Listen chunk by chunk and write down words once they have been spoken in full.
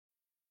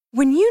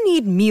When you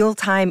need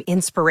mealtime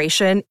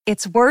inspiration,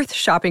 it's worth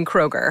shopping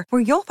Kroger,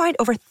 where you'll find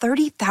over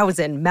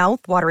 30,000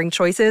 mouth-watering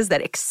choices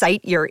that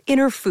excite your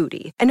inner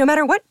foodie. And no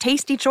matter what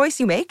tasty choice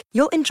you make,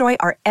 you'll enjoy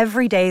our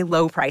everyday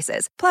low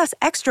prices, plus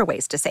extra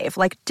ways to save,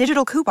 like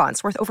digital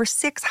coupons worth over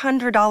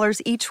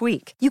 $600 each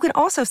week. You can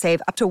also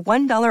save up to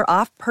 $1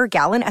 off per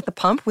gallon at the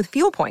pump with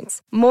fuel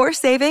points. More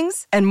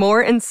savings and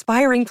more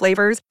inspiring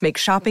flavors make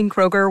shopping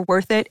Kroger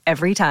worth it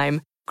every time.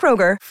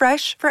 Kroger,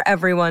 fresh for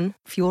everyone.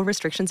 Fuel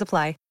restrictions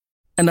apply.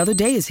 Another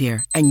day is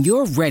here, and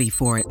you're ready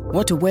for it.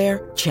 What to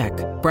wear? Check.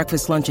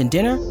 Breakfast, lunch, and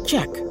dinner?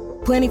 Check.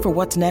 Planning for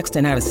what's next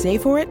and how to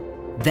save for it?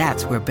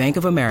 That's where Bank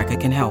of America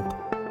can help.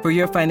 For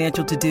your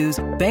financial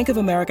to-dos, Bank of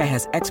America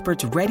has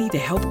experts ready to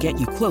help get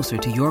you closer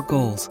to your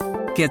goals.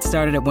 Get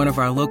started at one of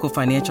our local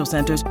financial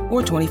centers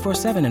or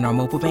 24/7 in our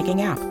mobile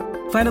banking app.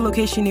 Find a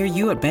location near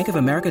you at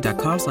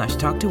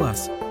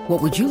bankofamerica.com/talktous.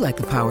 What would you like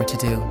the power to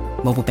do?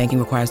 Mobile banking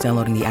requires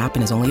downloading the app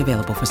and is only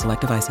available for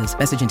select devices.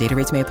 Message and data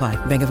rates may apply.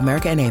 Bank of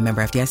America N.A.,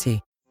 member FDIC.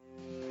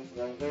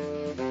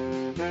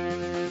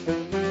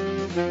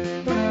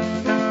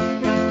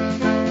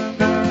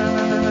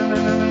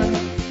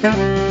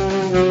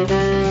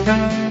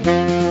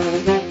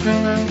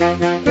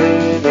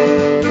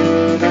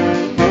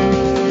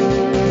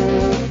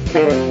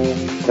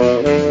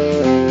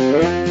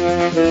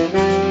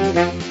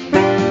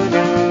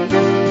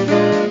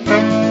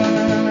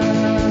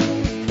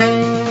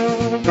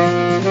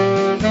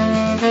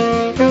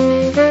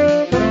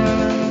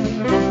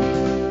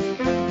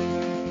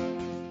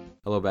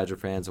 Badger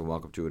fans, and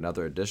welcome to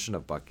another edition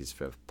of Bucky's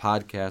Fifth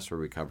Podcast, where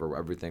we cover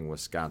everything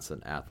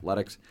Wisconsin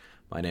athletics.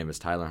 My name is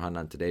Tyler Hunt.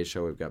 On today's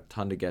show, we've got a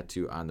ton to get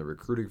to on the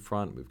recruiting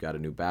front. We've got a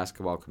new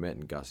basketball commit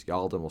in Gus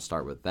Yalden. We'll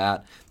start with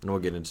that. Then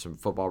we'll get into some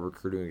football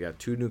recruiting. We've got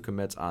two new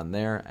commits on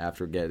there.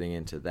 After getting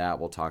into that,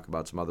 we'll talk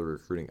about some other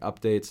recruiting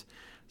updates,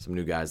 some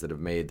new guys that have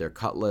made their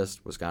cut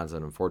list.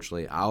 Wisconsin,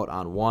 unfortunately, out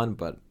on one,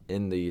 but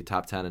in the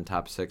top 10 and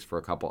top 6 for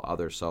a couple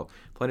others. So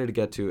plenty to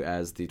get to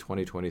as the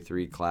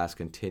 2023 class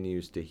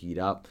continues to heat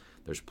up.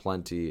 There's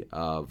plenty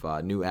of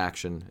new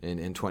action in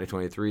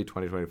 2023,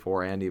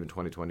 2024, and even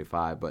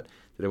 2025, but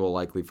today we'll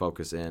likely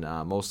focus in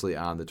mostly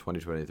on the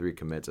 2023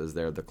 commits, as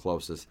they're the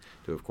closest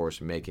to, of course,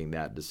 making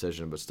that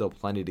decision, but still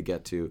plenty to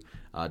get to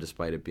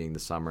despite it being the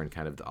summer and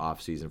kind of the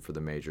off-season for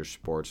the major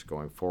sports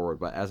going forward.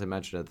 But as I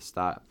mentioned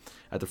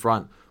at the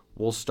front,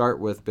 we'll start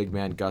with big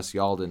man Gus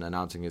Yalden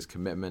announcing his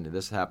commitment.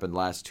 This happened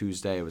last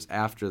Tuesday. It was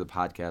after the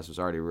podcast was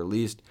already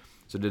released,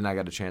 so did not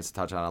get a chance to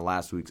touch on it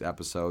last week's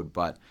episode,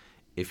 but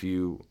if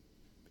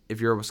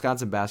you're a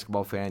Wisconsin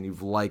basketball fan,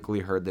 you've likely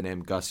heard the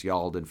name Gus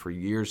Yalden for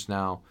years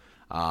now.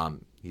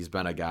 He's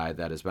been a guy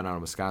that has been on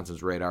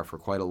Wisconsin's radar for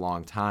quite a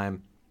long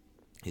time.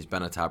 He's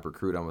been a top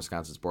recruit on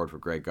Wisconsin's board for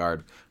Greg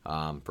Gard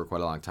for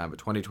quite a long time. But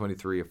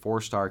 2023, a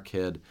four-star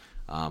kid,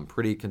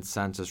 pretty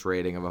consensus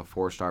rating of a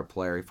four-star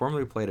player. He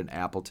formerly played in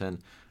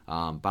Appleton,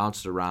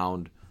 bounced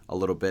around a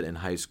little bit in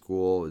high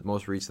school,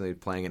 most recently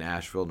playing in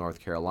Asheville, North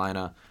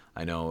Carolina.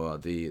 I know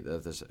the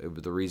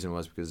reason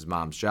was because his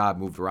mom's job,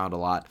 moved around a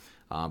lot.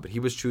 But he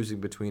was choosing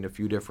between a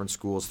few different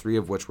schools, 3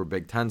 of which were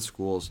Big Ten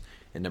schools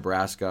in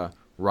Nebraska,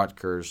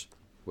 Rutgers,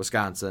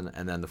 Wisconsin,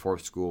 and then the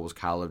 4th school was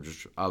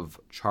College of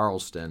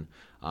Charleston.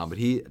 But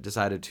he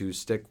decided to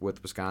stick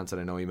with Wisconsin.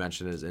 I know he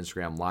mentioned in his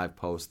Instagram live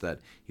post that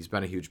he's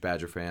been a huge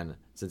Badger fan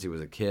since he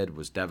was a kid,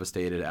 was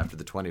devastated after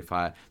the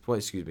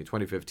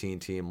 2015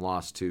 team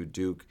lost to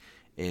Duke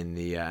in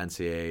the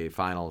NCAA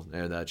final,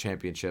 or the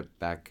championship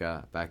back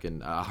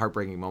in a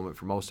heartbreaking moment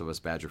for most of us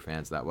Badger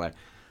fans that way.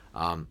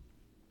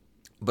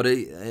 But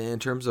in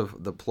terms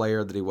of the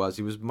player that he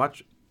was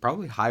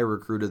probably higher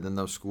recruited than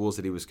those schools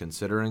that he was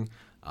considering.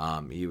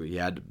 He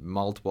had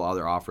multiple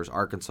other offers: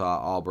 Arkansas,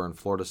 Auburn,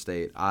 Florida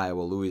State,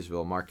 Iowa,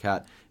 Louisville,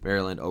 Marquette,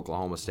 Maryland,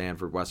 Oklahoma,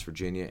 Stanford, West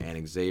Virginia,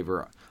 and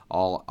Xavier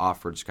all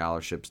offered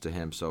scholarships to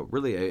him. So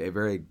really a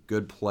very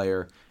good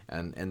player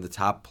and the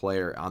top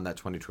player on that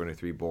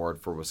 2023 board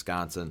for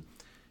Wisconsin.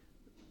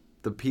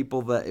 The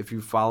people that, if you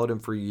followed him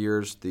for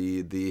years,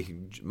 the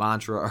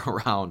mantra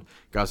around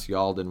Gus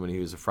Yalden when he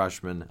was a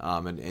freshman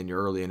and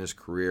early in his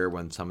career,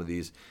 when some of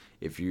these,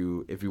 if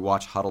you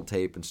watch Huddle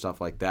tape and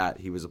stuff like that,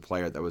 he was a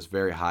player that was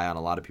very high on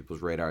a lot of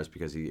people's radars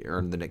because he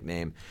earned the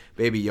nickname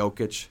Baby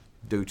Jokic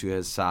due to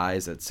his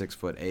size at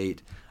 6'8".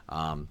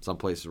 Some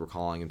places were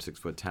calling him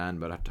 6'10",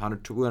 but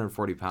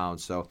 240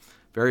 pounds, so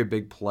very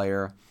big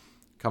player.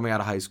 Coming out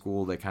of high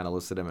school, they kind of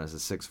listed him as a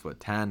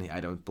 6'10".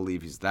 I don't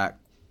believe he's that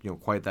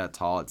quite that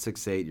tall. At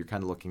 6'8", you're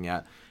kind of looking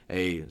at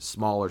a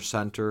smaller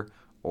center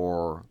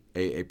or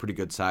a pretty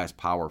good sized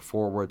power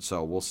forward.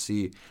 So we'll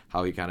see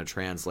how he kind of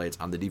translates.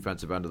 On the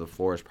defensive end of the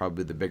floor is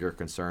probably the bigger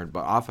concern.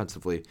 But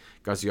offensively,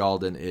 Gus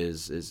Yalden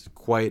is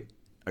quite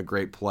a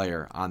great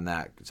player on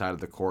that side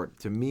of the court.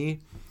 To me,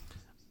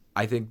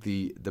 I think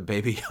the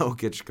Baby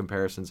Jokic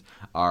comparisons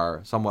are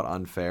somewhat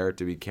unfair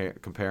to be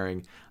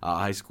comparing a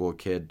high school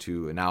kid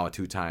to now a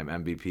 2-time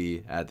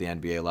MVP at the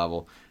NBA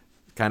level.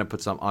 Kind of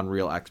put some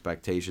unreal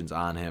expectations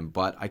on him,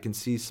 but I can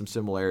see some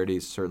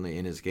similarities certainly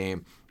in his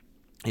game.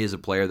 He is a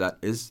player that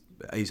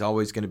he's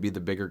always going to be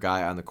the bigger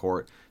guy on the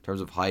court in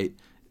terms of height.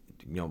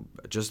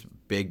 just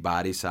big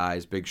body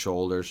size, big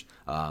shoulders,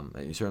 and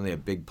he's certainly a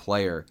big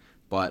player,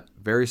 but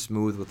very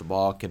smooth with the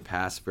ball, can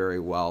pass very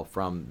well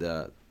from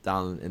the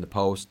down in the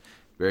post,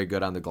 very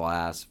good on the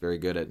glass, very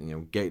good at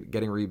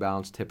getting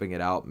rebounds, tipping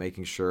it out,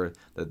 making sure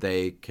that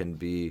they can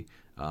be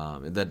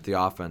that the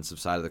offensive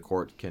side of the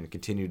court can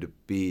continue to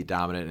be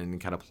dominant and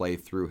kind of play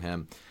through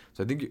him.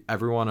 So I think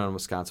everyone on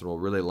Wisconsin will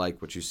really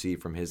like what you see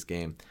from his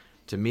game.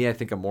 To me, I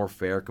think a more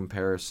fair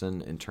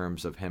comparison in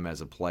terms of him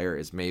as a player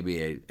is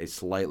maybe a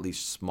slightly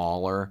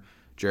smaller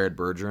Jared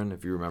Bergeron,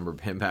 if you remember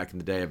him back in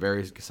the day, a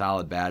very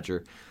solid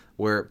Badger,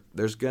 where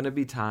there's going to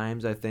be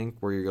times, I think,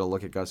 where you're going to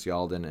look at Gus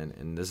Yalden,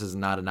 and this is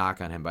not a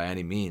knock on him by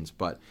any means,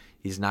 but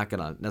he's not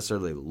going to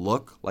necessarily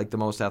look like the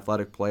most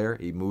athletic player.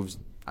 He moves,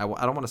 I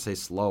don't want to say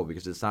slow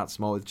because it's not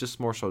slow, it's just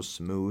more so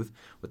smooth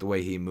with the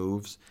way he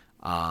moves,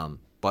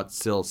 but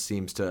still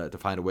seems to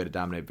find a way to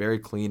dominate. Very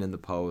clean in the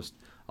post.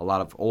 A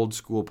lot of old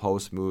school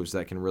post moves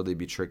that can really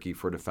be tricky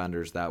for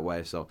defenders that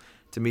way. So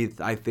to me,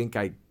 I think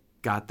I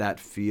got that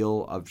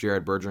feel of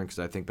Jared Bergeron because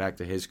I think back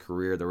to his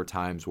career, there were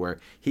times where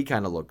he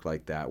kind of looked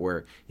like that,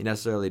 where he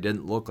necessarily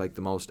didn't look like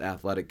the most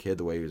athletic kid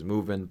the way he was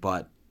moving,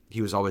 but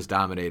he was always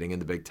dominating in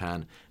the Big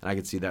Ten. And I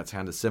could see that's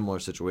kind of a similar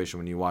situation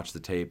when you watch the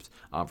tapes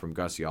from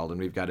Gus Yalden.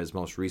 We've got his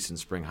most recent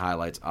spring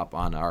highlights up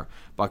on our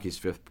Bucky's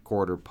Fifth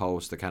Quarter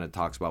post that kind of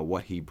talks about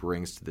what he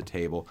brings to the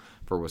table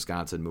for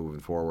Wisconsin moving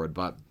forward.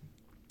 But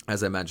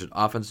as I mentioned,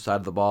 offensive side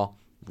of the ball,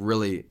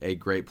 really a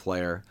great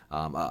player,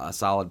 a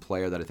solid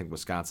player that I think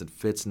Wisconsin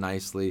fits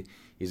nicely.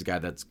 He's a guy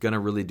that's going to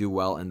really do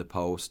well in the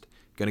post,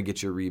 going to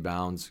get you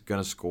rebounds,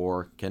 going to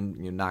score,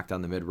 can knock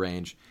down the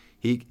mid-range.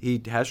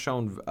 He has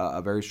shown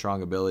a very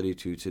strong ability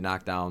to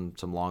knock down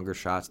some longer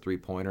shots,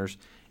 three-pointers,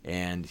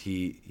 and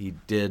he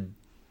did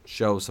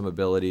show some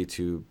ability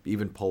to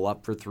even pull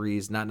up for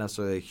threes. Not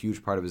necessarily a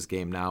huge part of his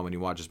game now. When you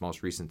watch his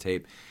most recent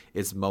tape,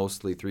 it's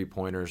mostly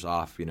three-pointers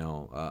off,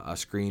 a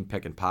screen,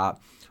 pick and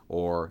pop,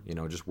 or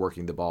just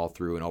working the ball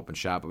through an open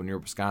shot. But when you're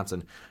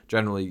Wisconsin,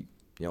 generally,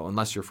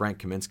 unless you're Frank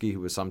Kaminsky, who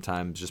was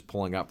sometimes just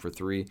pulling up for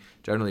three,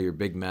 generally your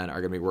big men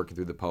are going to be working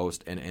through the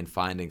post and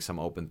finding some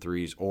open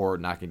threes or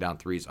knocking down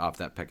threes off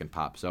that pick and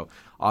pop. So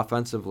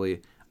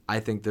offensively, I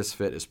think this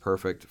fit is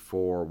perfect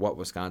for what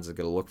Wisconsin is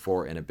going to look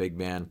for in a big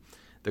man.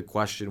 The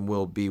question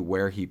will be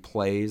where he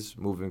plays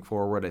moving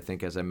forward. I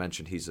think, as I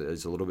mentioned, he's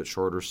a little bit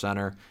shorter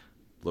center,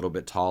 a little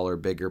bit taller,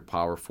 bigger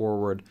power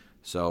forward.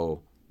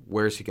 So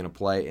where's he going to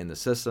play in the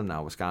system?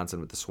 Now, Wisconsin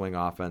with the swing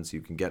offense,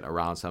 you can get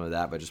around some of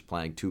that by just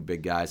playing two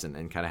big guys and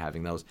kind of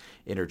having those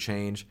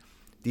interchange.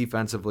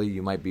 Defensively,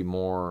 you might be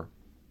more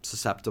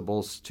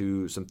susceptible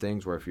to some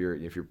things where if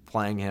you're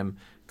playing him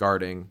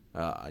guarding,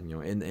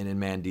 in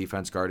man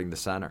defense guarding the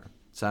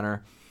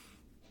center.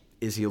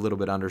 Is he a little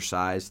bit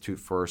undersized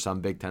for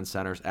some Big Ten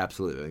centers?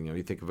 Absolutely.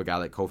 You think of a guy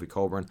like Kofi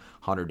Coburn,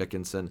 Hunter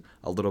Dickinson,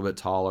 a little bit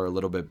taller, a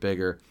little bit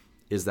bigger.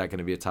 Is that going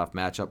to be a tough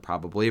matchup?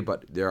 Probably.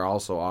 But there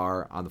also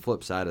are, on the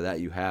flip side of that,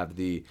 you have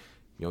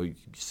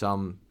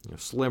some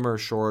slimmer,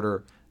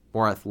 shorter,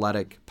 more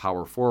athletic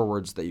power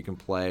forwards that you can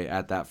play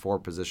at that four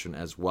position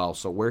as well.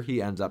 So where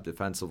he ends up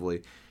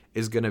defensively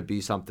is going to be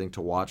something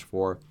to watch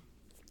for.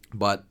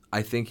 But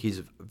I think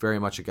he's very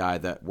much a guy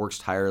that works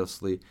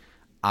tirelessly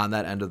on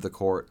that end of the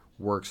court,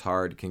 works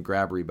hard, can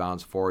grab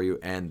rebounds for you,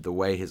 and the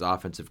way his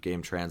offensive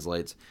game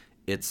translates,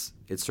 it's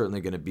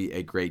certainly going to be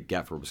a great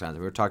get for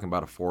Wisconsin. We're talking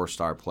about a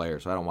 4-star player,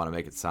 so I don't want to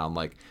make it sound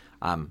like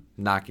I'm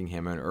knocking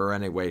him in or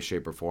any way,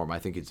 shape, or form. I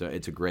think it's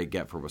a great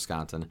get for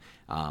Wisconsin.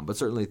 But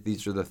certainly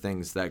these are the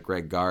things that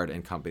Greg Gard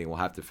and company will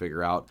have to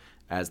figure out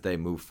as they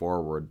move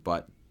forward.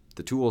 But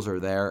the tools are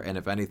there, and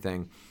if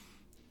anything,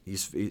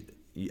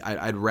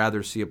 I'd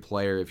rather see a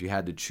player, if you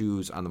had to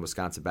choose on the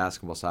Wisconsin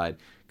basketball side,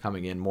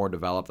 coming in more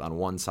developed on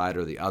one side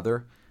or the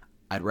other.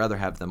 I'd rather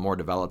have them more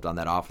developed on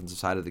that offensive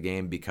side of the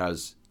game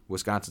because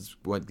Wisconsin's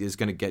what is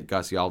going to get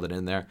Gus Yalden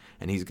in there,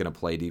 and he's going to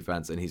play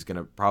defense, and he's going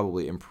to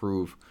probably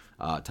improve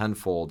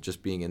tenfold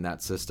just being in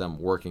that system,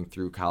 working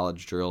through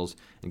college drills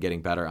and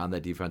getting better on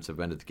that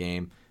defensive end of the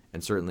game.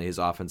 And certainly his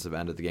offensive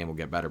end of the game will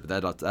get better,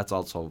 but that's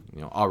also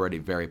already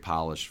very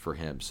polished for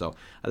him. So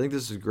I think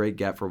this is a great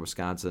get for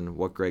Wisconsin.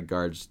 What Greg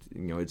Gard's,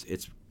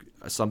 it's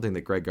something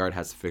that Greg Gard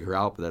has to figure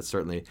out, but that's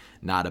certainly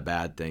not a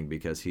bad thing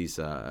because he's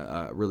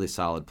a really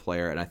solid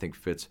player and I think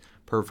fits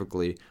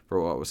perfectly for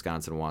what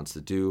Wisconsin wants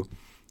to do.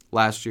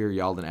 Last year,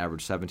 Yalden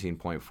averaged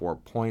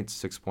 17.4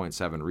 points,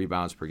 6.7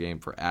 rebounds per game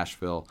for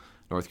Asheville,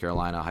 North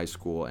Carolina high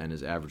school, and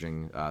is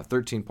averaging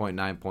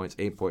 13.9 points,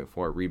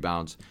 8.4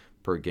 rebounds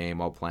per game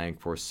while playing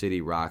for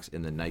City Rocks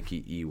in the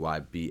Nike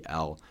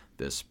EYBL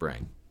this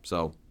spring.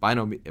 So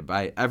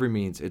by every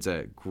means, it's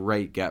a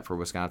great get for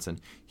Wisconsin.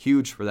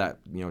 Huge for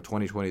that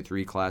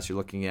 2023 class. You're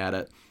looking at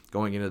it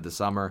going into the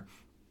summer,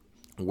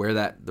 where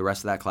the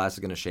rest of that class is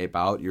going to shape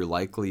out. You're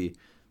likely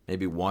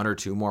maybe one or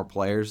two more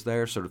players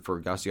there, sort of for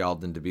Gus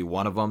Yalden to be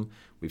one of them.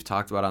 We've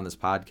talked about on this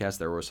podcast,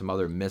 there were some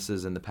other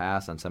misses in the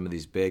past on some of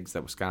these bigs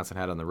that Wisconsin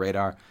had on the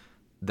radar.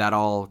 That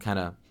all kind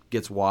of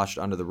gets washed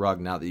under the rug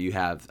now that you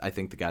have, I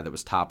think, the guy that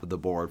was top of the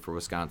board for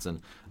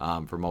Wisconsin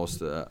for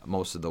most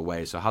of the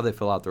way. So how they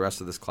fill out the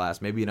rest of this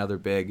class, maybe another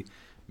big,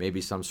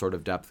 maybe some sort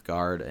of depth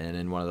guard and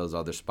in one of those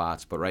other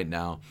spots. But right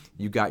now,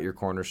 you got your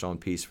cornerstone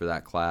piece for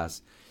that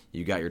class.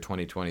 You got your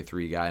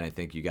 2023 guy, and I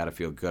think you got to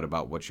feel good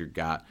about what you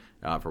got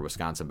for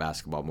Wisconsin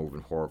basketball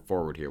moving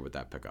forward here with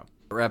that pickup.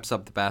 That wraps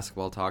up the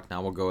basketball talk.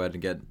 Now we'll go ahead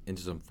and get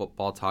into some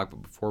football talk.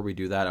 But before we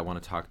do that, I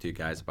want to talk to you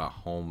guys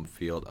about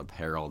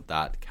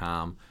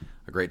HomeFieldApparel.com,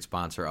 a great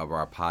sponsor of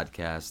our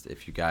podcast.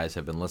 If you guys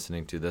have been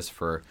listening to this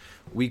for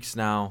weeks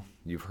now,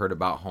 you've heard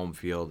about Home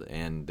Field,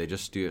 and they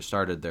just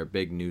started their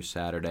big new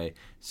Saturday,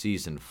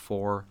 Season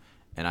 4.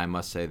 And I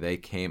must say they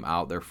came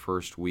out their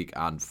first week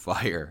on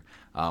fire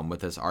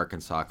with this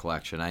Arkansas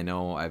collection. I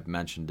know I've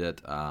mentioned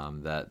it,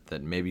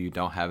 that maybe you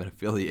don't have an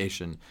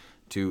affiliation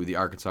to the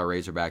Arkansas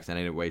Razorbacks in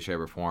any way, shape,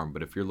 or form.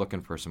 But if you're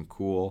looking for some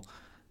cool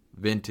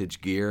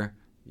vintage gear,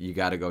 you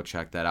got to go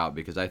check that out,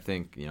 because I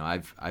think,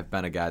 I've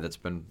been a guy that's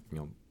been,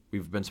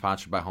 we've been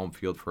sponsored by Home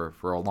Field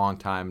for a long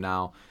time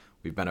now.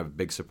 We've been a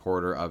big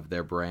supporter of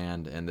their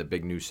brand and the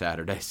big new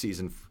Saturday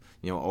season,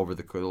 over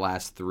the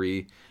last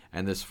 3.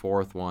 And this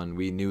 4th one,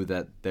 we knew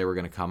that they were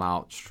going to come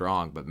out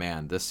strong. But,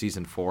 man, this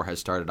Season 4 has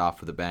started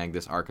off with a bang.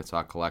 This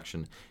Arkansas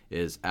collection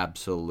is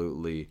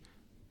absolutely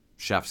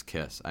chef's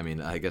kiss. I mean,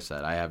 like I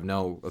said, I have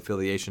no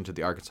affiliation to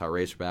the Arkansas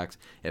Razorbacks.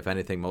 If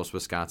anything, most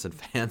Wisconsin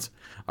fans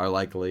are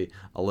likely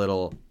a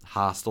little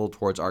hostile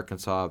towards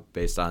Arkansas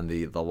based on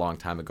the long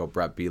time ago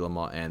Brett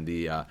Bielema and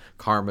the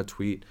Karma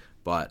tweet.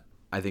 But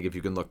I think if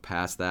you can look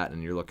past that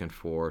and you're looking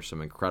for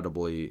some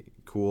incredibly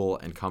cool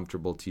and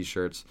comfortable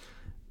T-shirts,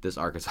 this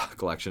Arkansas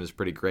collection is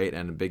pretty great.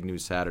 And a big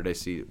news Saturday,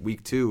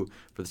 week 2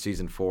 for the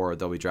Season 4,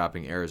 they'll be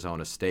dropping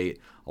Arizona State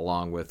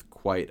along with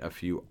quite a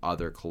few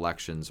other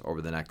collections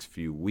over the next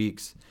few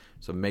weeks.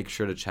 So make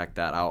sure to check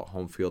that out,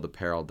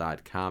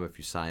 HomeFieldApparel.com. If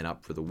you sign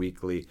up for the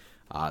weekly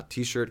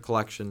T-shirt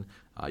collection,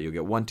 you'll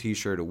get 1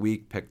 T-shirt a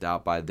week picked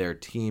out by their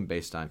team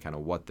based on kind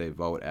of what they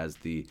vote as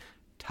the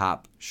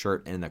top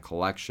shirt in the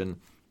collection.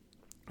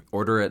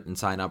 Order it and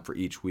sign up for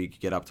each week. You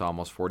get up to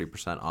almost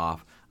 40%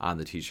 off on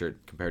the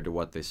T-shirt compared to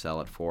what they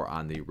sell it for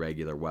on the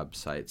regular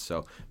website.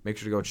 So make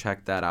sure to go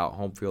check that out,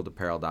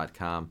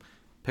 HomeFieldApparel.com.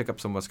 Pick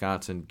up some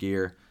Wisconsin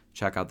gear.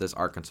 Check out this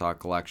Arkansas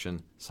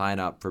collection. Sign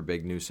up for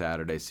Big New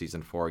Saturday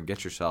Season 4 and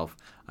get yourself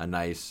a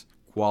nice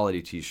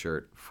quality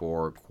T-shirt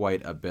for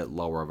quite a bit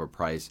lower of a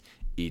price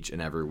each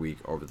and every week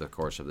over the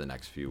course of the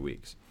next few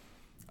weeks.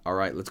 All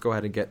right, let's go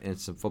ahead and get into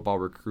some football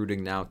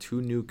recruiting now.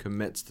 2 new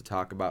commits to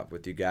talk about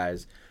with you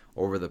guys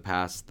over the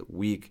past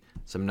week.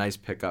 Some nice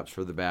pickups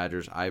for the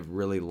Badgers. I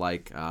really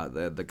like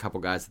the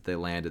couple guys that they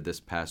landed this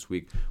past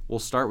week. We'll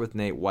start with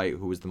Nate White,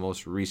 who was the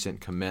most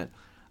recent commit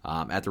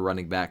at the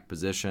running back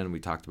position. We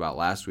talked about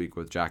last week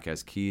with Jacques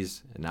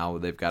Keys, and now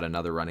they've got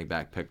another running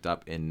back picked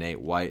up in Nate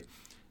White.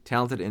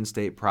 Talented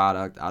in-state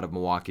product out of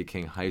Milwaukee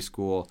King High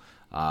School.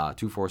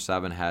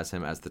 247 has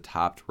him as the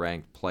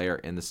top-ranked player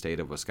in the state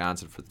of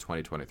Wisconsin for the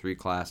 2023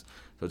 class.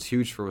 So it's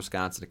huge for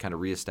Wisconsin to kind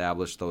of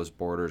reestablish those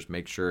borders,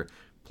 make sure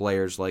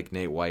players like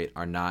Nate White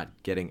are not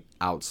getting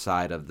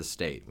outside of the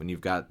state. When you've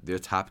got the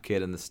top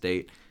kid in the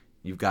state,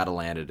 you've got to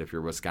land it if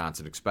you're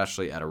Wisconsin,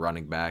 especially at a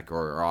running back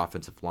or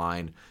offensive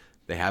line.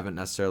 They haven't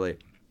necessarily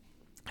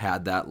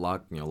had that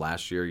luck.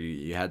 Last year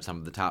you had some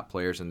of the top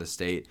players in the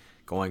state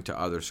going to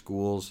other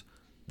schools.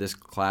 This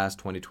class,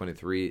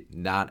 2023,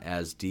 not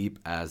as deep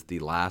as the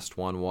last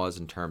one was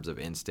in terms of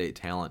in-state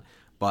talent,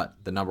 but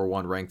the number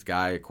 1 ranked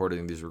guy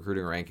according to these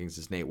recruiting rankings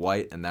is Nate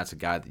White, and that's a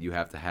guy that you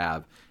have to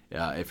have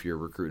if you're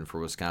recruiting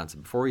for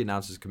Wisconsin. Before he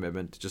announced his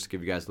commitment, just to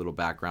give you guys a little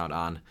background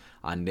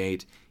on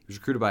Nate, he was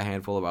recruited by a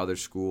handful of other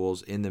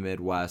schools in the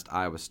Midwest: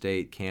 Iowa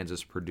State,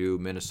 Kansas, Purdue,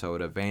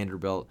 Minnesota,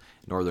 Vanderbilt,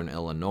 Northern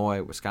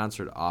Illinois.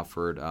 Wisconsin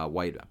offered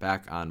White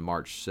back on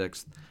March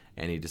 6th,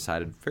 and he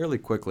decided fairly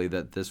quickly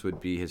that this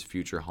would be his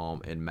future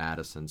home in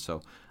Madison.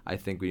 So I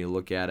think when you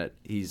look at it,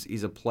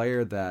 he's a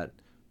player that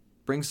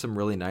brings some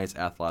really nice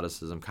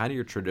athleticism, kind of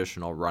your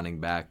traditional running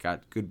back,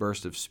 got good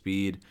burst of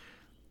speed,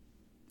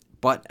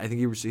 but I think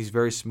he's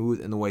very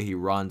smooth in the way he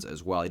runs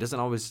as well. He doesn't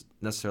always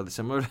necessarily,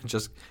 similar to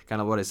just kind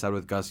of what I said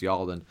with Gus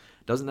Yalden,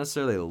 doesn't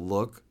necessarily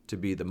look to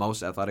be the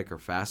most athletic or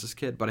fastest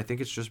kid, but I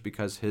think it's just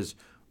because his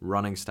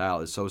running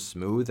style is so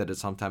smooth that it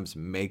sometimes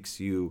makes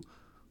you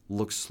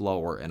look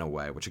slower in a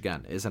way, which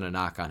again isn't a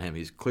knock on him.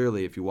 He's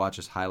clearly, if you watch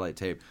his highlight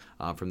tape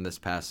from this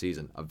past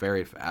season, a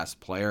very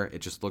fast player. It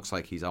just looks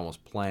like he's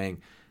almost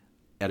playing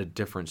at a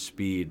different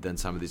speed than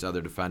some of these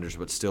other defenders,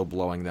 but still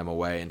blowing them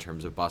away in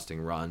terms of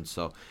busting runs.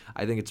 So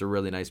I think it's a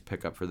really nice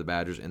pickup for the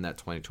Badgers in that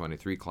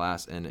 2023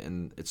 class,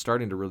 and it's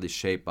starting to really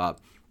shape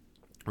up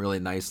really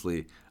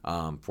nicely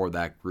for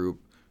that group.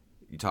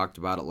 You talked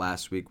about it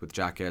last week with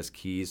Jacques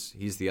Keys.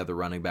 He's the other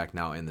running back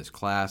now in this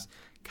class,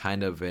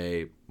 kind of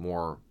a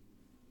more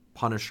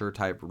Punisher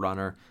type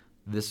runner.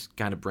 This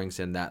kind of brings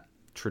in that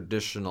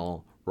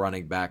traditional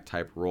running back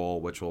type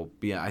role, which will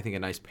be, I think, a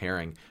nice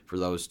pairing for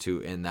those two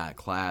in that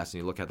class.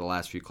 And you look at the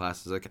last few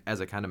classes,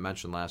 as I kind of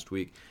mentioned last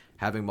week,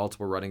 having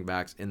multiple running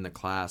backs in the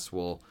class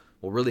will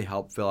will really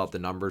help fill out the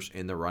numbers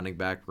in the running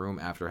back room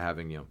after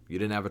having, you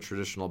didn't have a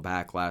traditional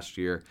back last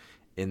year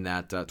in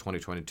that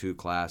 2022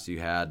 class. You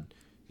had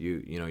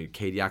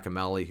Cade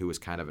Yakimelli, who was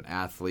kind of an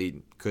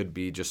athlete, could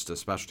be just a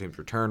special teams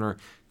returner,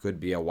 could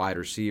be a wide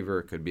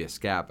receiver, could be a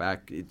scat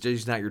back.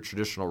 He's not your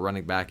traditional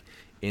running back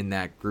in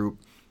that group.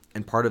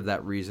 And part of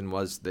that reason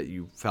was that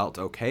you felt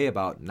okay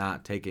about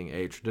not taking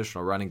a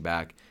traditional running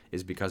back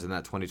is because in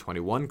that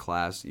 2021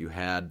 class, you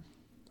had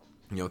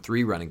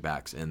 3 running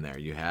backs in there.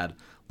 You had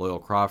Loyal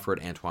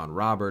Crawford, Antoine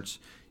Roberts.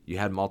 You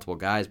had multiple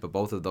guys, but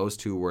both of those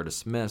 2 were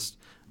dismissed.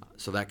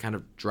 So that kind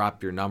of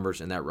dropped your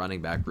numbers in that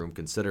running back room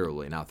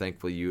considerably. Now,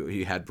 thankfully,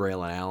 you had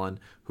Braylon Allen,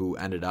 who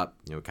ended up,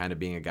 kind of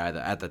being a guy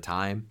that at the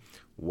time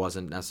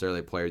wasn't necessarily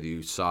a player that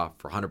you saw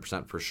for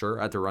 100% for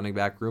sure at the running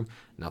back room.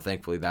 Now,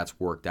 thankfully, that's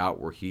worked out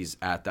where he's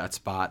at that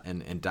spot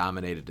and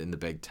dominated in the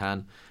Big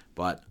Ten.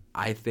 But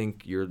I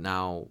think you're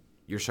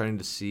starting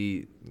to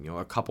see,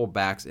 a couple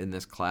backs in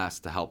this class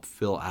to help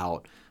fill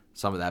out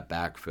some of that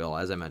backfill.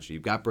 As I mentioned,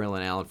 you've got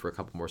Braylon Allen for a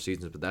couple more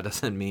seasons, but that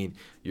doesn't mean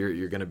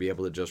you're going to be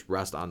able to just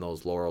rest on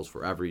those laurels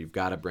forever. You've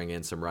got to bring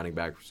in some running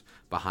backs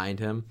behind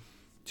him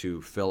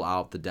to fill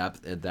out the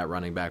depth in that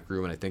running back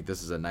room, and I think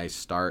this is a nice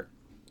start.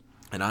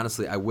 And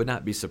honestly, I would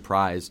not be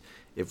surprised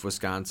if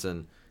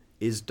Wisconsin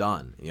is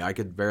done. I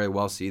could very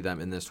well see them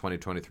in this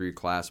 2023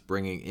 class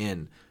bringing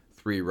in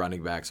 3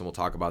 running backs, and we'll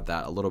talk about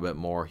that a little bit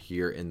more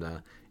here in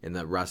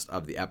the rest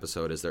of the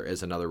episode, as there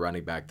is another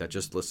running back that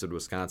just listed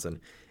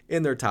Wisconsin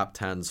in their top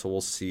 10, so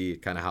we'll see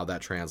kind of how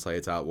that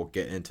translates out. We'll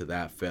get into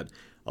that fit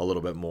a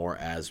little bit more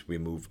as we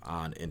move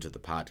on into the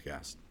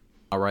podcast.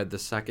 All right, the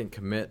second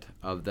commit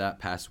of that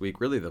past week,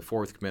 really the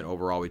 4th commit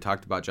overall. We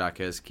talked about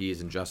Jaquez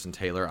Keys and Justin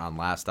Taylor on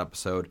last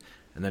episode,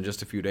 and then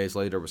just a few days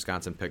later,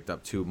 Wisconsin picked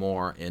up 2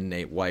 more in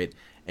Nate White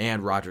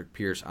and Roderick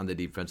Pierce on the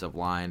defensive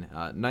line.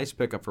 Nice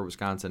pickup for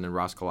Wisconsin, and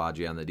Ross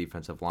Kalagi on the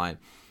defensive line.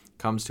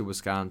 Comes to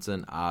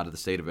Wisconsin out of the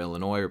state of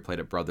Illinois, played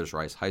at Brothers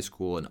Rice High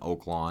School in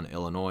Oak Lawn,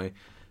 Illinois.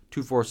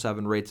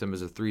 247 rates him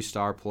as a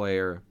 3-star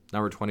player,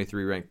 number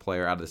 23 ranked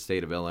player out of the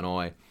state of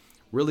Illinois.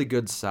 Really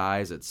good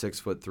size at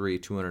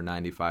 6'3",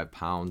 295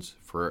 pounds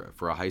for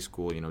a high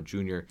school,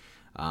 junior,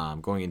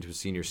 going into a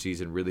senior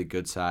season. Really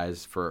good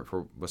size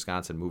for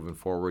Wisconsin moving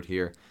forward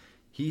here.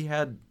 He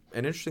had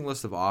an interesting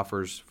list of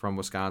offers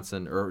from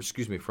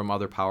from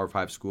other Power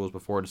 5 schools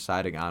before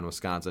deciding on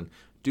Wisconsin.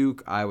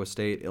 Duke, Iowa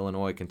State,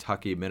 Illinois,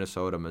 Kentucky,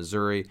 Minnesota,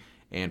 Missouri,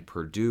 and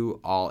Purdue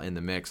all in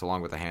the mix,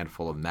 along with a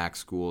handful of MAC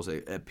schools.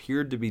 It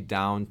appeared to be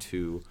down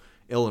to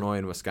Illinois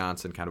and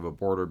Wisconsin, kind of a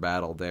border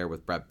battle there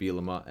with Brett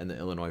Bielema and the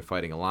Illinois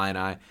Fighting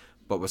Illini,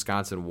 but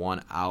Wisconsin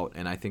won out,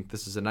 and I think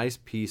this is a nice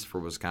piece for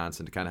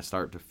Wisconsin to kind of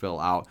start to fill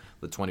out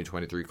the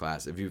 2023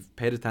 class. If you've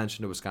paid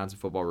attention to Wisconsin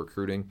football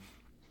recruiting,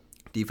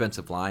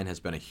 defensive line has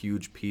been a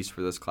huge piece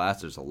for this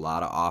class. There's a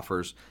lot of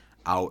offers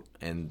out,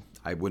 and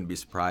I wouldn't be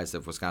surprised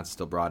if Wisconsin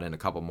still brought in a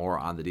couple more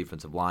on the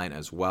defensive line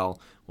as well.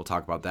 We'll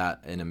talk about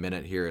that in a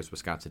minute here, as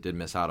Wisconsin did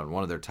miss out on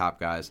one of their top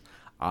guys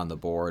on the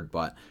board.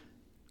 But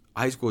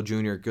high school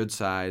junior, good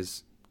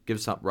size,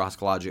 gives Ross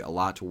Kalagi a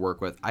lot to work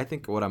with. I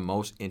think what I'm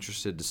most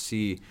interested to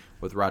see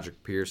with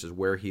Roderick Pierce is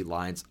where he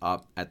lines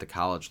up at the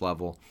college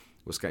level.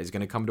 He's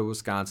going to come to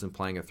Wisconsin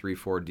playing a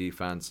 3-4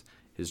 defense.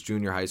 His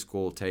junior high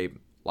school tape,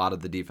 a lot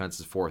of the defense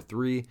is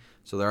 4-3,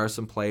 so there are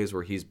some plays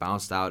where he's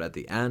bounced out at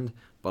the end,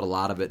 but a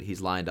lot of it he's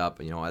lined up,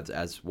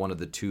 as one of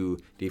the 2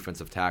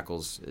 defensive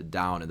tackles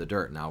down in the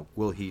dirt. Now,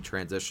 will he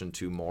transition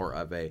to more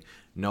of a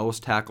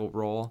nose tackle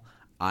role?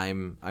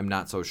 I'm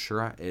not so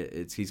sure.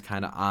 He's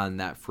kind of on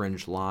that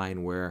fringe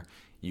line where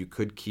you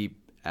could keep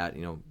at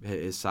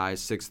his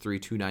size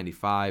 6'3",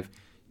 295.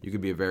 You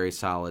could be a very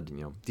solid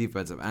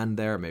defensive end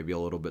there, maybe a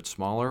little bit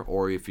smaller,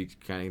 or if he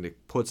kind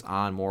of puts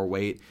on more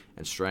weight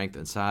and strength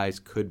and size,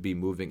 could be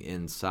moving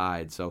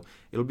inside. So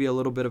it'll be a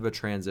little bit of a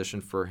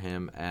transition for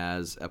him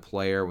as a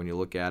player. When you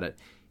look at it,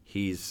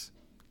 he's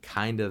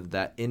kind of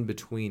that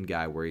in-between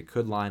guy where he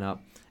could line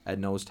up at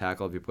nose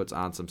tackle if he puts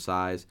on some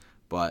size,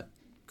 but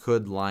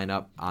could line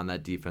up on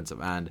that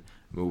defensive end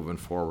moving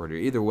forward.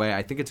 Either way,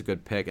 I think it's a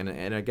good pick, and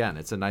again,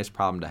 it's a nice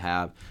problem to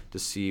have to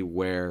see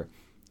where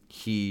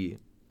he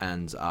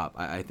ends up.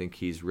 I think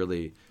he's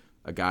really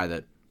a guy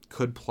that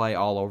could play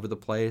all over the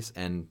place,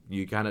 and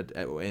you kind of,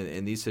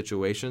 in these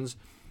situations,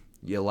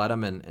 you let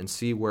him and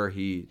see where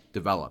he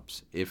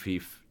develops. If he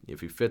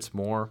fits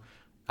more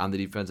on the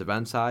defensive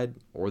end side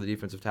or the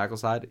defensive tackle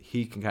side,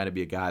 he can kind of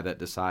be a guy that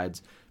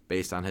decides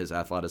based on his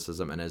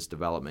athleticism and his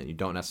development. You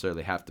don't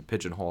necessarily have to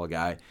pigeonhole a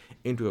guy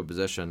into a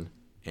position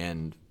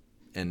and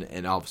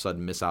all of a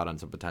sudden miss out on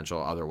some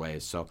potential other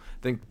ways. So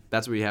I think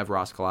that's what we have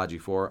Ross Kalagi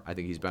for. I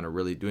think he's been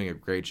doing a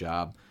great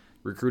job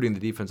recruiting the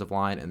defensive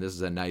line, and this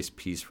is a nice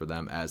piece for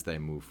them as they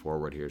move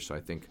forward here. So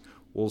I think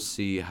we'll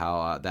see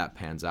how that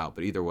pans out.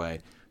 But either way,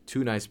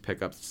 2 nice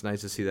pickups. It's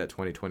nice to see that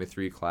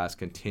 2023 class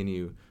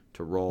continue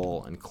to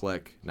roll and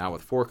click. Now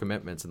with 4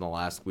 commitments in the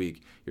last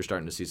week, you're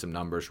starting to see some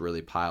numbers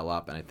really pile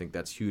up, and I think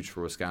that's huge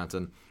for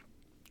Wisconsin.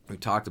 We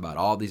talked about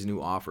all these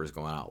new offers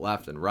going out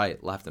left and right.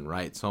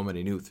 So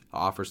many new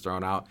offers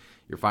thrown out.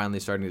 You're finally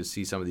starting to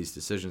see some of these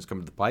decisions come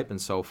to the pipe,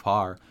 and so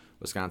far,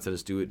 Wisconsin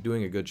is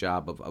doing a good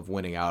job of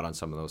winning out on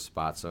some of those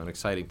spots. So an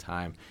exciting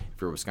time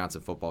if you're a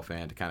Wisconsin football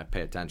fan to kind of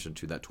pay attention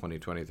to that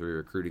 2023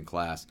 recruiting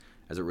class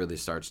as it really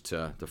starts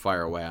to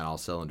fire away on all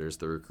cylinders.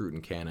 The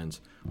recruiting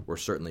cannons were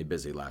certainly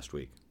busy last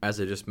week. As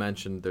I just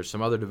mentioned, there's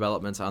some other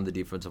developments on the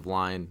defensive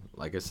line.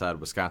 Like I said,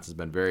 Wisconsin's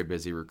been very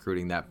busy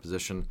recruiting that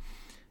position.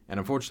 And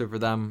unfortunately for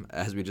them,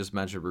 as we just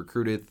mentioned,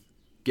 recruiteth,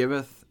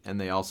 giveth, and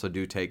they also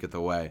do taketh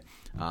away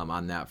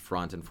on that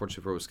front.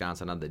 Unfortunately for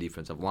Wisconsin on the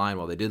defensive line,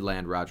 while they did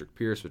land Roderick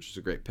Pierce, which is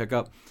a great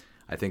pickup,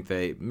 I think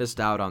they missed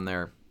out on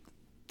their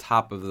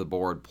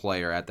top-of-the-board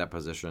player at that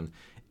position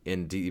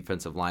in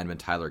defensive lineman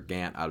Tyler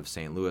Gant out of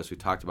St. Louis. We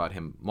talked about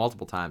him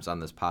multiple times on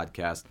this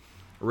podcast.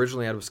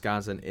 Originally out of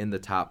Wisconsin in the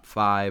top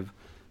 5,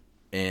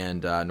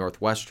 and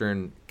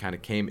Northwestern kind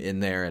of came in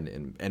there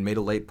and made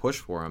a late push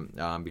for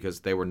him because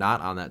they were not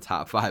on that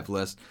top 5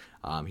 list.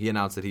 He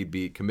announced that he'd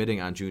be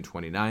committing on June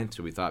 29th,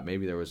 so we thought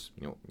maybe there was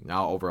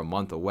now over a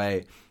month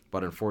away.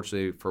 But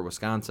unfortunately for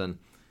Wisconsin,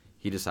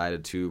 he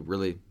decided to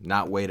really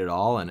not wait at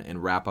all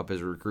and wrap up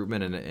his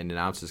recruitment and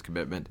announce his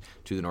commitment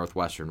to the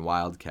Northwestern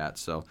Wildcats.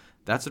 So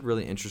that's a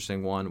really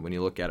interesting one when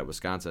you look at it.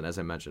 Wisconsin, as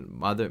I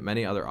mentioned,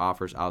 many other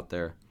offers out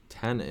there.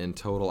 10 in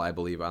total, I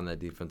believe, on the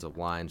defensive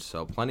line.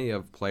 So plenty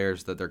of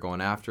players that they're going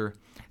after.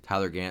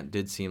 Tyler Gant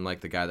did seem like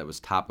the guy that was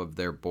top of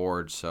their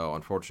board. So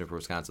unfortunately for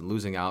Wisconsin,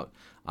 losing out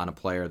on a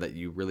player that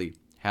you really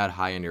had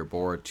high on your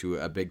board to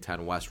a Big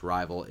Ten West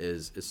rival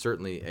is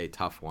certainly a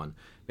tough one.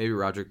 Maybe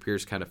Roderick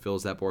Pierce kind of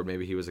fills that board.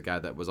 Maybe he was a guy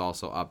that was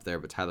also up there,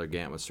 but Tyler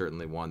Gant was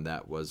certainly one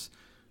that was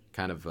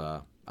kind of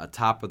a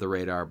top of the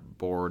radar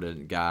board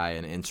and guy.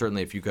 And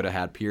certainly if you could have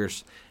had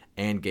Pierce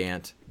and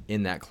Gant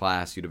in that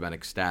class, you'd have been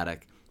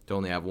ecstatic. To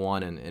only have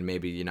one, and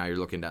maybe now you're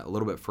looking at a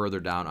little bit further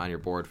down on your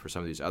board for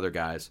some of these other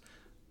guys.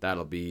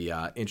 That'll be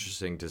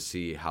interesting to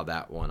see how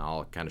that one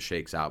all kind of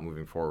shakes out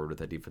moving forward with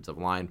that defensive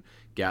line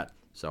get.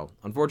 So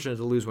unfortunate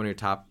to lose one of your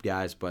top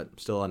guys, but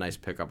still a nice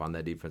pickup on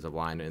that defensive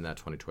line in that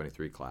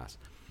 2023 class.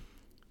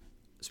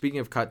 Speaking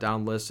of cut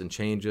down lists and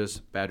changes,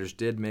 Badgers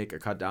did make a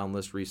cut down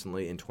list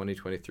recently in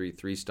 2023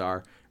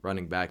 3-star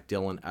running back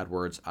Dylan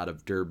Edwards out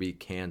of Derby,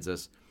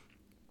 Kansas.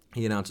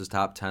 He announced his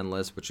top 10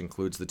 list, which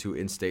includes the 2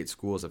 in-state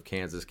schools of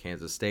Kansas,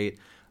 Kansas State,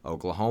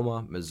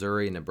 Oklahoma,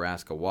 Missouri,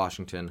 Nebraska,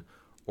 Washington,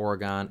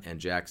 Oregon, and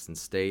Jackson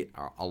State,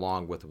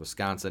 along with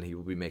Wisconsin. He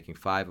will be making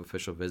 5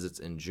 official visits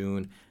in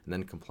June and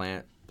then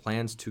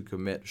plans to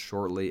commit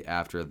shortly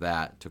after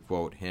that, to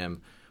quote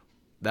him.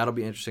 That'll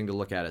be interesting to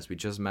look at, as we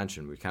just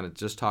mentioned. We kind of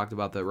just talked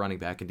about the running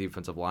back and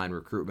defensive line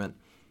recruitment.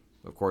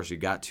 Of course, you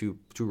got two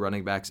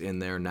running backs in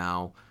there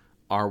now.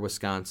 Are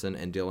Wisconsin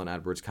and Dylan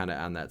Edwards kind of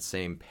on that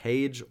same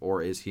page,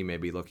 or is he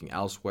maybe looking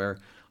elsewhere?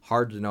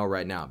 Hard to know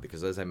right now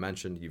because, as I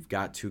mentioned, you've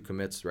got 2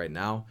 commits right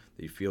now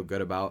that you feel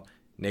good about.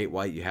 Nate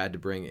White, you had to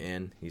bring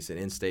in. He's an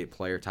in-state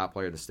player, top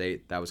player in the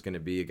state. That was going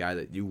to be a guy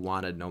that you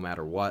wanted no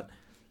matter what.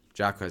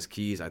 Jacques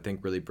Keys, I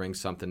think, really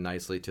brings something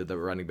nicely to the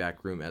running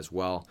back room as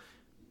well.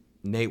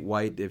 Nate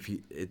White,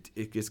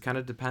 it's kind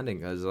of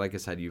depending. As like I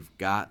said, you've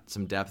got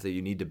some depth that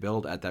you need to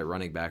build at that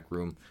running back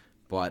room.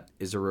 But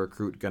is a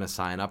recruit going to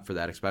sign up for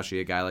that, especially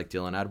a guy like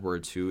Dylan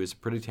Edwards, who is a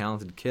pretty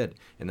talented kid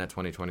in that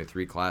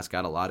 2023 class,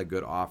 got a lot of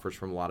good offers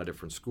from a lot of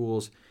different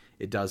schools.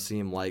 It does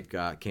seem like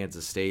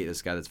Kansas State is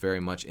a guy that's very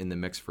much in the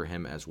mix for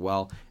him as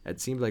well. It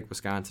seemed like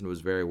Wisconsin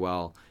was very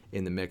well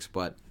in the mix,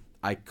 but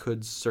I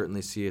could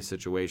certainly see a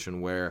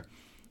situation where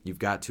you've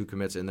got 2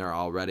 commits in there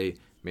already.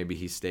 Maybe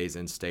he stays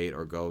in state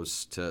or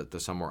goes to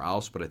somewhere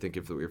else. But I think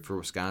if for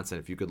Wisconsin,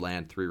 if you could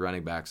land 3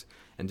 running backs,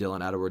 and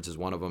Dylan Edwards is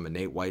one of them, and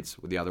Nate White's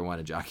the other one,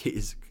 and Jacques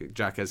Keys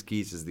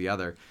is the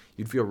other,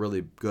 you'd feel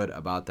really good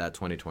about that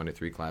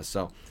 2023 class.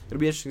 So it'll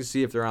be interesting to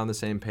see if they're on the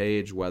same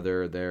page,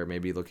 whether they're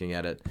maybe looking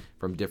at it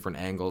from different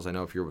angles. I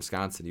know if you're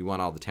Wisconsin, you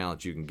want all the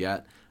talent you can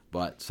get.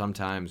 But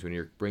sometimes when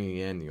you're bringing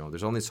in,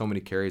 there's only so many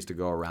carries to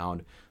go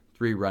around.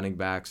 3 running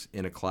backs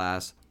in a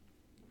class,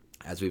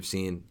 as we've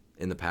seen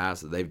in the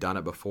past, they've done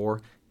it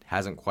before.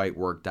 Hasn't quite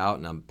worked out,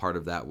 and part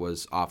of that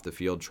was off the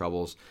field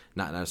troubles,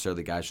 not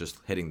necessarily guys just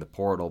hitting the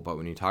portal. But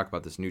when you talk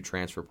about this new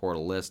transfer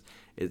portal list,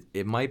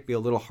 it might be a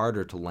little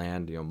harder to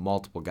land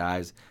multiple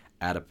guys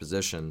at a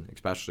position,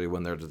 especially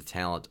when they're the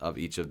talent of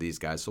each of these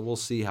guys. So we'll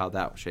see how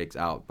that shakes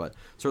out, but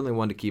certainly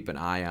one to keep an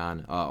eye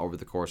on over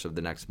the course of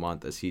the next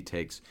month as he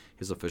takes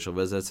his official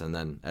visits and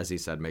then, as he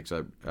said, makes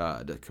a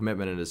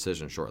commitment and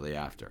decision shortly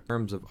after. In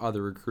terms of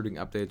other recruiting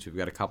updates, we've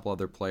got a couple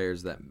other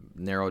players that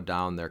narrowed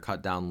down their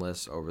cut-down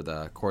lists over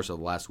the course of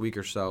the last week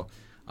or so.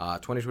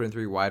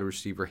 2023 wide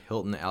receiver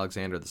Hilton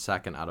Alexander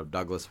II out of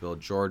Douglasville,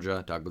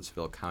 Georgia,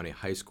 Douglasville County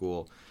High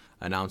School,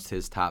 announced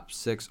his top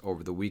 6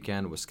 over the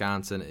weekend.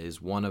 Wisconsin is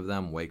one of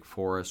them. Wake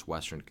Forest,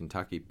 Western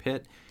Kentucky,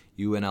 Pitt,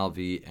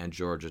 UNLV, and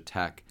Georgia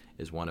Tech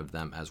is one of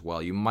them as well.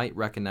 You might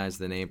recognize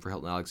the name for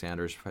Hilton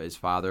Alexander. His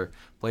father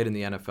played in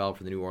the NFL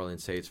for the New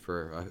Orleans Saints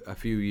for a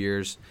few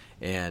years,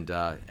 and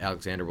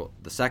Alexander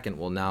II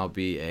will now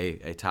be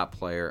a top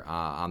player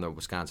on the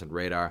Wisconsin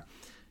radar.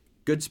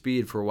 Good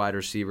speed for a wide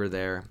receiver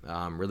there.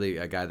 Really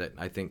a guy that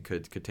I think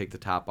could take the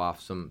top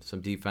off some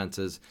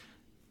defenses.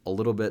 A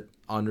little bit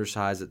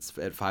undersized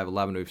at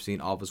 5'11". We've seen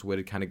Alvis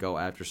Whitted kind of go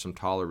after some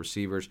taller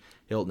receivers.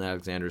 Hilton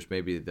Alexander's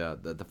maybe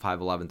the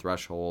 5'11"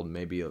 threshold,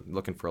 maybe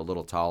looking for a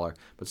little taller,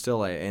 but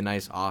still a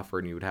nice offer,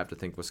 and you would have to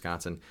think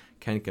Wisconsin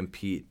can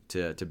compete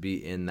to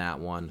be in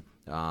that one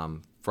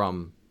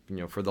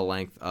for the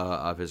length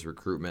of his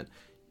recruitment.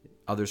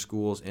 Other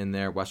schools in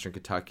there: Western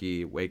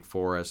Kentucky, Wake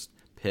Forest,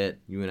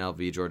 Pitt,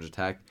 UNLV, Georgia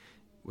Tech.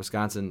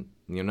 Wisconsin,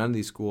 none of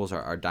these schools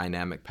are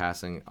dynamic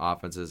passing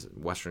offenses.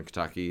 Western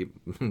Kentucky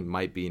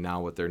might be now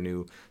with their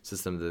new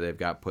system that they've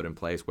got put in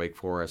place. Wake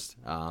Forest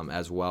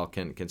as well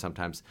can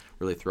sometimes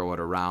really throw it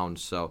around.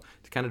 So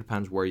it kind of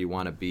depends where you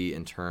want to be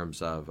in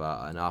terms of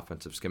an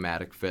offensive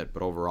schematic fit.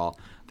 But overall,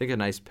 I think a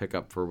nice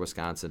pickup for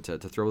Wisconsin to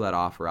throw that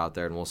offer out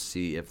there, and we'll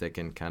see if they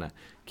can kind of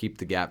keep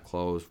the gap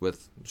closed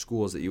with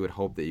schools that you would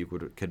hope that you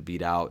could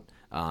beat out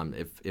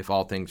if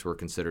all things were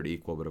considered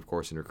equal. But of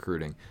course, in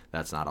recruiting,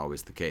 that's not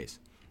always the case.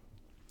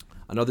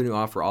 Another new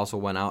offer also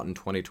went out in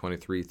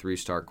 2023,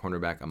 three-star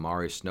cornerback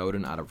Amari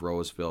Snowden out of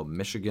Roseville,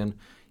 Michigan.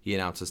 He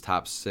announced his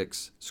top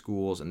 6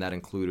 schools, and that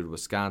included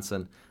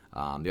Wisconsin.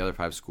 The other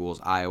 5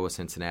 schools: Iowa,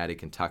 Cincinnati,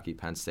 Kentucky,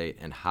 Penn State,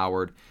 and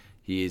Howard.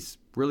 This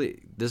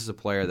is a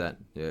player that,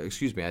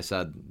 I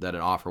said that an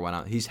offer went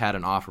out. He's had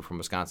an offer from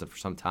Wisconsin for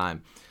some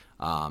time,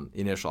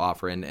 initial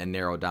offer, and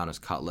narrowed down his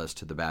cut list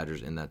to the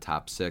Badgers in that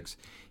top 6.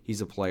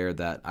 He's a player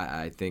that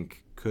I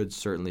think could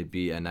certainly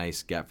be a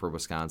nice get for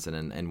Wisconsin,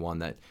 and one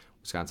that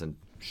Wisconsin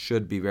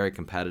should be very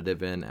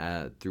competitive in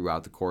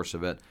throughout the course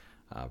of it.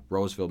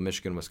 Roseville,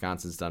 Michigan,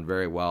 Wisconsin's done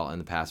very well in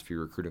the past few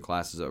recruiting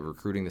classes of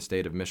recruiting the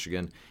state of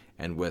Michigan,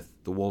 and with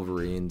the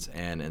Wolverines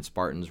and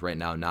Spartans right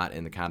now not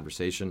in the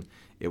conversation,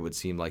 it would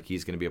seem like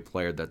he's going to be a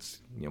player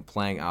that's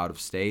playing out of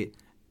state.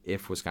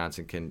 If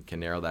Wisconsin can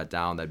narrow that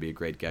down, that'd be a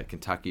great get.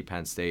 Kentucky,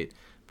 Penn State,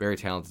 very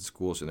talented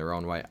schools in their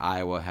own way.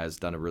 Iowa has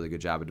done a really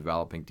good job of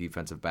developing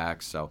defensive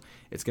backs, so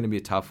it's going to be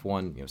a tough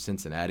one.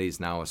 Cincinnati is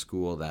now a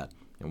school that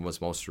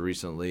was most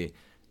recently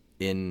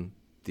in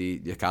the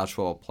college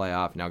football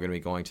playoff, now going to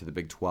be going to the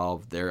Big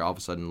 12. They're all of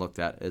a sudden looked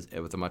at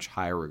with a much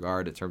higher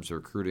regard in terms of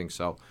recruiting.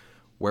 So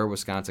where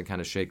Wisconsin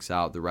kind of shakes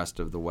out the rest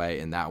of the way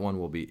in that one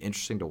will be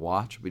interesting to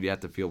watch. But you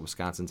have to feel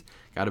Wisconsin's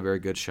got a very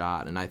good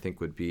shot, and I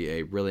think would be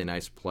a really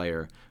nice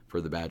player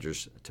for the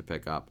Badgers to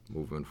pick up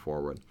moving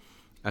forward.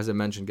 As I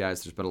mentioned,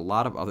 guys, there's been a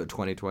lot of other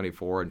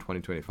 2024 and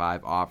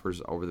 2025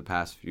 offers over the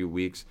past few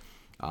weeks.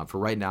 For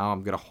right now,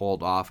 I'm going to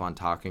hold off on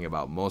talking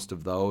about most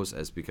of those,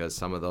 as because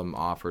some of them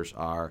offers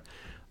are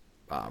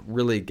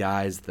really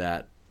guys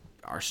that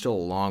are still a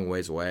long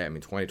ways away. I mean,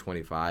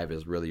 2025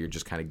 is really, you're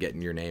just kind of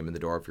getting your name in the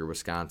door if you're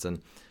Wisconsin.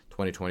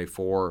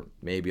 2024,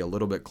 maybe a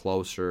little bit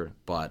closer,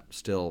 but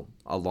still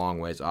a long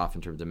ways off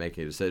in terms of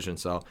making a decision.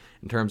 So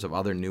in terms of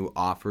other new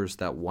offers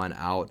that went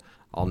out,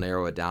 I'll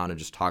narrow it down and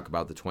just talk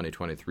about the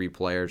 2023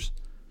 players.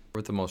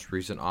 With the most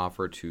recent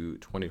offer to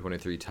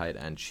 2023 tight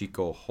end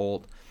Chico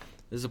Holt.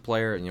 This is a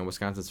player,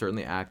 Wisconsin's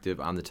certainly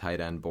active on the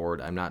tight end board.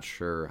 I'm not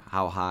sure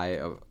how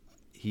high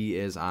he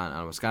is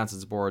on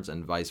Wisconsin's boards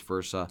and vice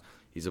versa.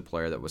 He's a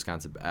player that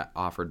Wisconsin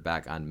offered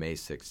back on May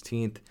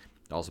 16th.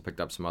 Also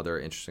picked up some other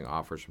interesting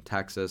offers from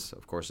Texas,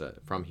 of course,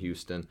 from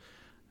Houston.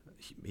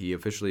 He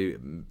officially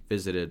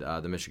visited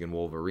the Michigan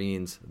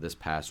Wolverines this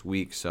past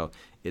week, so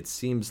it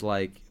seems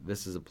like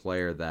this is a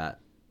player that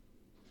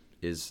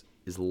is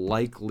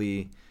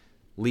likely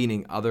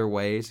leaning other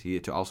ways. He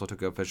also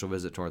took an official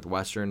visit to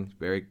Northwestern.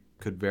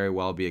 Could very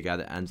well be a guy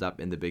that ends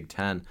up in the Big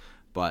Ten,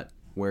 but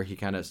where he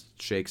kind of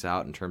shakes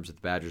out in terms of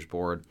the Badgers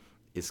board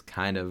is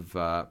kind of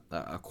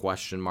a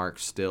question mark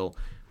still.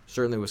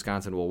 Certainly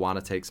Wisconsin will want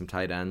to take some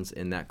tight ends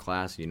in that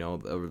class.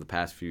 Over the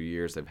past few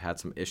years, they've had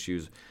some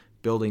issues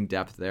building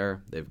depth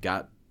there. They've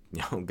got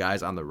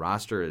guys on the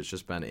roster. It's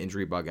just been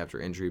injury bug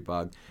after injury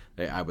bug.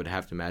 I would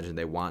have to imagine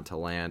they want to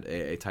land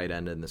a tight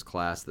end in this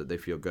class that they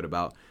feel good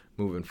about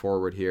moving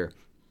forward here.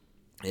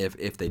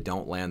 If they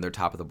don't land their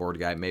top of the board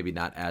guy, maybe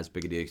not as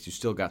big a deal because you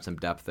still got some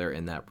depth there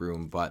in that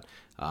room. But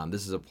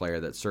this is a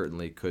player that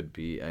certainly could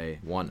be a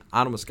one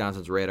on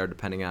Wisconsin's radar,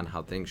 depending on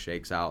how things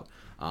shakes out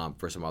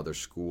for some other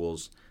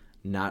schools.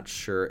 Not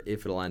sure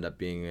if it'll end up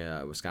being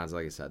Wisconsin.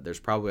 Like I said, there's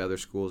probably other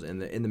schools in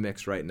the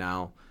mix right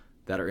now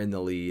that are in the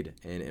lead,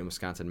 and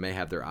Wisconsin may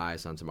have their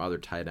eyes on some other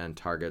tight end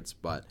targets,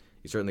 but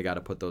you certainly got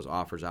to put those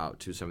offers out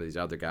to some of these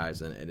other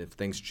guys, and if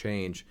things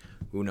change,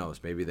 who knows?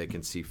 Maybe they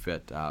can see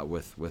fit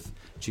with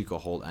Chico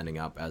Holt ending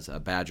up as a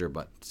Badger,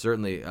 but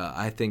certainly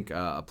I think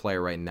a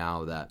player right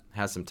now that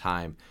has some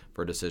time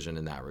for a decision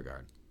in that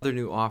regard. Another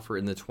new offer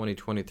in the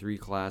 2023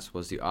 class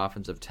was the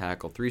offensive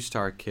tackle,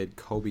 3-star kid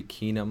Kobe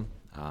Keenum,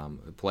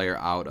 a player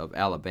out of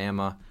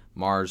Alabama,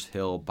 Mars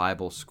Hill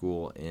Bible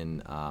School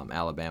in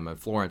Alabama,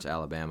 Florence,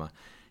 Alabama.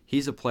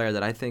 He's a player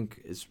that I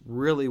think is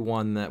really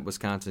one that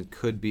Wisconsin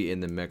could be in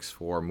the mix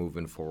for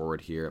moving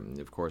forward here. And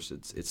of course,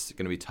 it's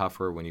going to be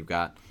tougher when you've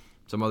got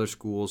some other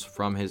schools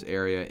from his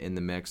area in the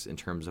mix in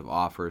terms of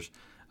offers.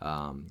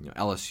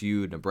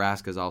 LSU,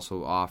 Nebraska's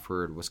also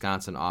offered.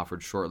 Wisconsin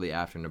offered shortly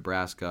after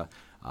Nebraska.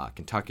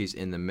 Kentucky's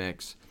in the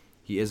mix.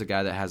 He is a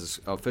guy that has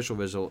an official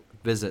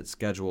visit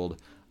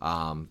scheduled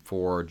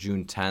for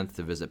June 10th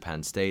to visit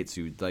Penn State,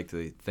 so you'd like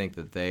to think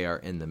that they are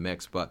in the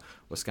mix. But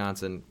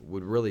Wisconsin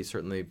would really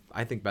certainly,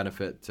 I think,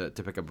 benefit to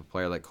pick up a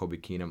player like Kobe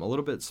Keenum, a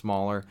little bit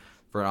smaller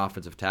for an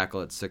offensive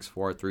tackle at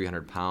 6'4",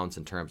 300 pounds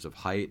in terms of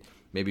height.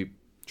 Maybe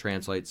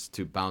translates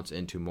to bounce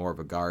into more of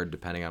a guard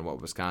depending on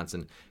what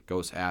Wisconsin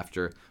goes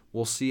after.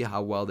 We'll see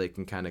how well they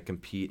can kind of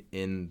compete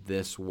in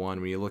this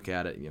one. When you look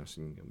at it,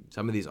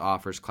 some of these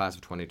offers, class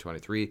of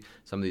 2023,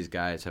 some of these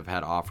guys have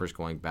had offers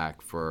going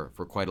back for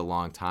quite a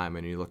long time.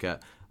 And you look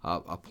at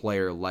a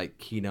player like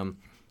Keenum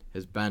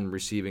has been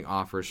receiving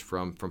offers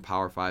from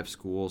Power 5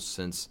 schools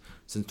since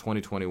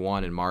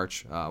 2021 in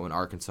March when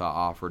Arkansas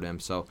offered him.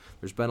 So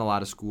there's been a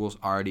lot of schools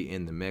already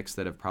in the mix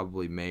that have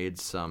probably made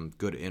some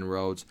good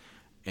inroads.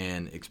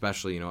 And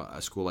especially,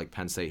 a school like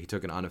Penn State, he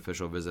took an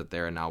unofficial visit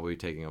there, and now we'll be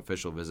taking an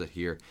official visit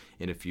here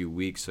in a few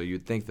weeks. So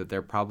you'd think that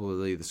they're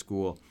probably the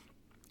school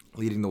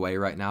leading the way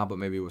right now, but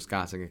maybe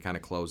Wisconsin can kind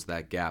of close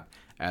that gap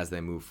as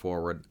they move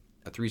forward.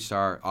 A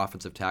 3-star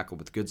offensive tackle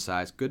with good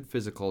size, good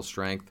physical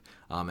strength,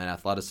 and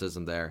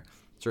athleticism there.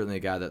 Certainly a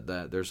guy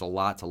that there's a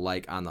lot to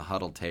like on the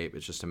huddle tape.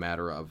 It's just a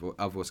matter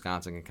of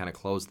Wisconsin can kind of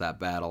close that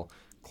battle,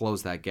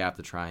 close that gap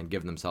to try and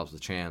give themselves a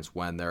chance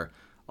when they're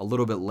a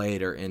little bit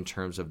later in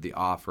terms of the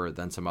offer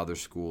than some other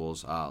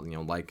schools,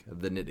 like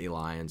the Nittany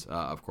Lions,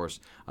 of course,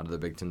 out of the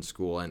Big Ten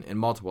school, and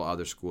multiple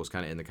other schools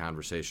kind of in the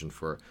conversation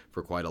for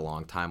quite a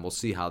long time. We'll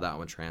see how that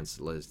one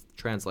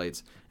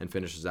translates and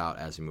finishes out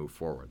as we move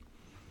forward.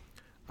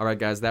 All right,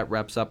 guys, that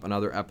wraps up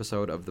another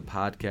episode of the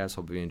podcast.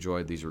 Hope you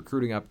enjoyed these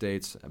recruiting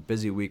updates. A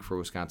busy week for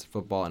Wisconsin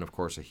football, and, of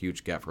course, a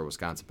huge get for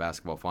Wisconsin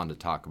basketball. Fun to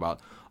talk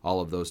about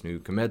all of those new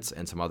commits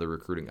and some other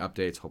recruiting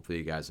updates. Hopefully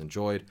you guys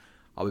enjoyed.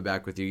 I'll be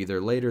back with you either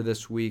later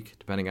this week,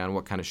 depending on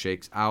what kind of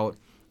shakes out,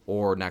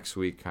 or next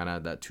week, kind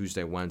of that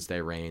Tuesday,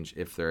 Wednesday range.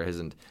 If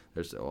there's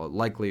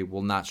likely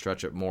will not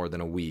stretch it more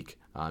than a week,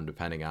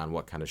 depending on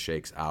what kind of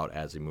shakes out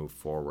as we move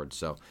forward.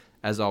 So,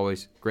 as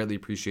always, greatly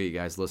appreciate you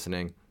guys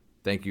listening.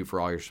 Thank you for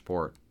all your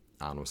support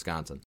on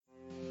Wisconsin.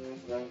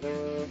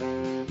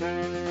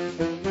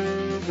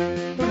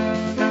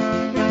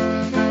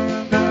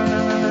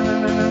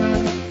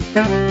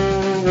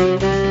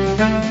 Thank you.